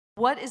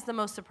What is the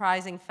most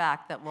surprising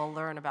fact that we'll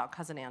learn about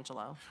Cousin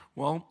Angelo?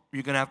 Well,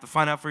 you're going to have to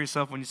find out for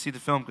yourself when you see the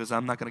film, because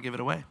I'm not going to give it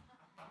away.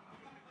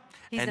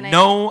 He's and an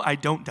no, I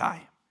don't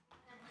die.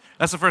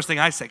 That's the first thing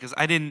I say, because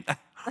I didn't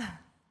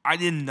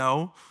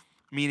know.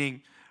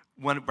 Meaning,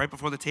 right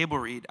before the table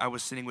read, I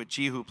was sitting with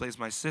G, who plays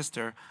my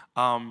sister.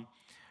 I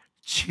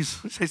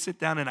sit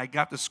down and I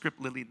got the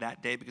script literally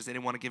that day because they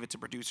didn't want to give it to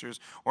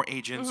producers or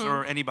agents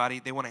or anybody.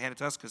 They want to hand it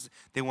to us because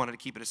they wanted to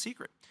keep it a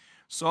secret.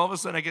 So all of a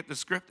sudden I get the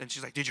script and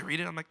she's like, "Did you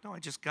read it?" I'm like, "No, I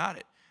just got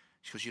it."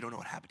 She goes, "You don't know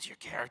what happened to your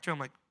character?" I'm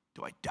like,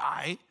 "Do I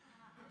die?"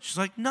 She's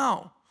like,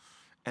 "No."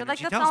 And like,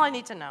 that's all I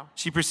need to know.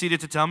 She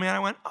proceeded to tell me, and I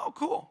went, "Oh,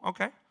 cool,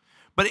 okay."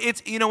 But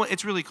it's, you know,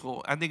 it's really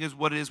cool. I think is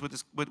what it is with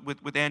this,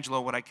 with Angelo.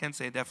 What I can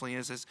say definitely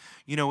is,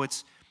 you know,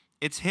 it's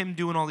him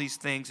doing all these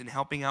things and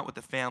helping out with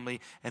the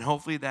family, and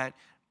hopefully that,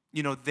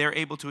 you know, they're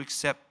able to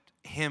accept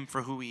him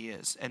for who he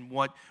is and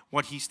what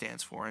he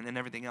stands for and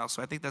everything else.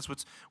 So I think that's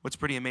what's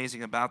pretty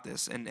amazing about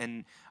this.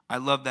 And I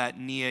love that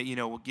Nia, you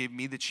know, will give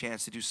me the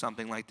chance to do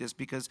something like this,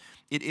 because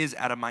it is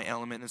out of my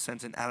element in a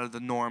sense and out of the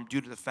norm, due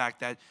to the fact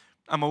that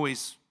I'm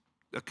always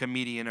a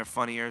comedian or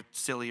funny or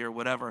silly or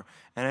whatever.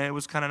 And it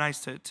was kind of nice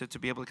to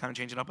be able to kind of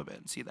change it up a bit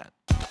and see that.